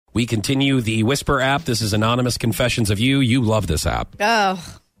We continue the Whisper app. This is Anonymous Confessions of You. You love this app.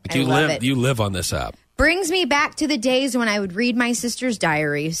 Oh, I love it. You live on this app. Brings me back to the days when I would read my sister's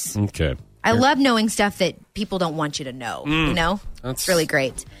diaries. Okay. I love knowing stuff that people don't want you to know. You know? That's really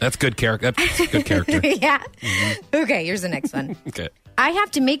great. That's good character. That's good character. Yeah. Okay, here's the next one. Okay. I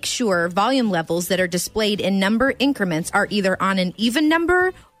have to make sure volume levels that are displayed in number increments are either on an even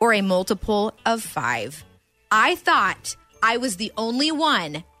number or a multiple of 5. I thought I was the only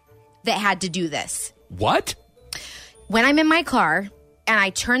one that had to do this. What? When I'm in my car and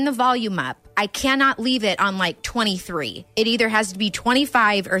I turn the volume up, I cannot leave it on like 23. It either has to be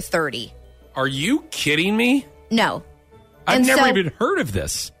 25 or 30. Are you kidding me? No. I've never even heard of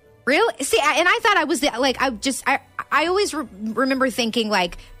this. Really? See, and I thought I was I always remember thinking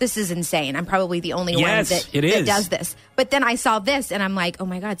like, this is insane. I'm probably the only one that does this. But then I saw this and I'm like, oh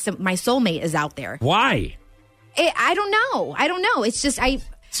my God, my soulmate is out there. Why? I don't know. It's just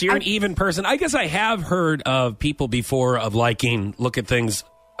So you're an even person. I guess I have heard of people before of look at things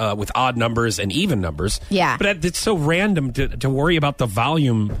with odd numbers and even numbers. Yeah. But it's so random to worry about the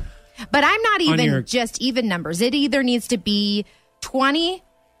volume. But I'm not even just even numbers. It either needs to be 20,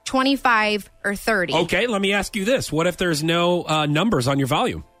 25, or 30. Okay, let me ask you this. What if there's no numbers on your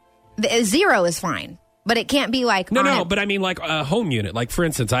volume? 0 is fine. But it can't be like... No, but I mean like a home unit. Like, for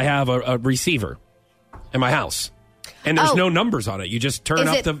instance, I have a receiver in my house. And there's no numbers on it. You just turn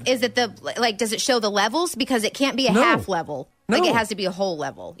up the... Is it does it show the levels? Because it can't be a half level. No. Like, it has to be a whole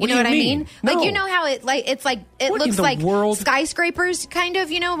level. You know what I mean? No. Like, you know how it looks like skyscrapers, kind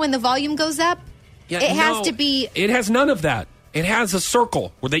of, when the volume goes up? Yeah, it has to be... It has none of that. It has a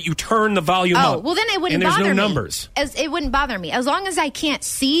circle where that you turn the volume up. Oh, well, then it wouldn't bother me. And there's no numbers. It wouldn't bother me. As long as I can't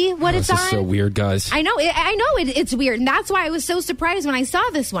see what it's on. This is so weird, guys. I know. It's weird. And that's why I was so surprised when I saw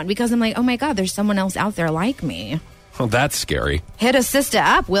this one. Because I'm like, oh, my God, there's someone else out there like me. Oh, that's scary. Hit a sister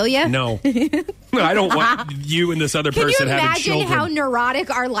up, will you? No. I don't want you and this other person having children. Can you imagine how neurotic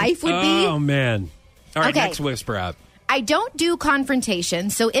our life would be? Oh, man. All right, okay. Next Whisper app. I don't do confrontation,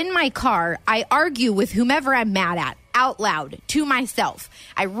 so in my car, I argue with whomever I'm mad at, out loud, to myself.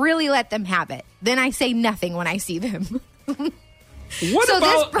 I really let them have it. Then I say nothing when I see them.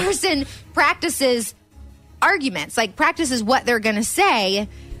 This person practices arguments, practices what they're going to say,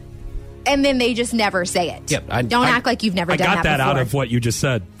 and then they just never say it. Yep, Don't act like you've never done that before. I got that out of what you just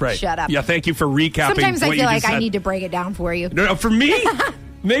said. Right. Shut up. Yeah, thank you for recapping. Sometimes I feel like I said. need to break it down for you. No, for me?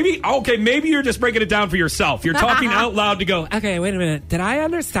 Maybe you're just breaking it down for yourself. You're talking out loud to go, okay, wait a minute. Did I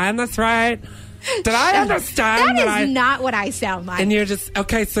understand this right? Did I understand that is not what I sound like. And you're just,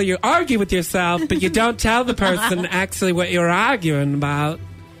 okay, so you argue with yourself, but you don't tell the person actually what you're arguing about.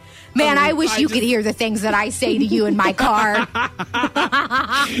 Man, I wish you could hear the things that I say to you in my car.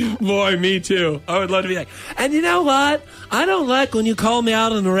 Boy, me too. I would love to be like, and you know what? I don't like when you call me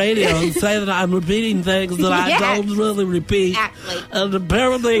out on the radio and say that I'm repeating things that I don't really repeat. Exactly. And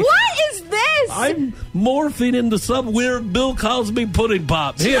apparently... What is this? I'm morphing into some weird Bill Cosby pudding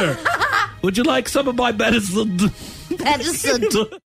pop. Here, would you like some of my medicine? Medicine.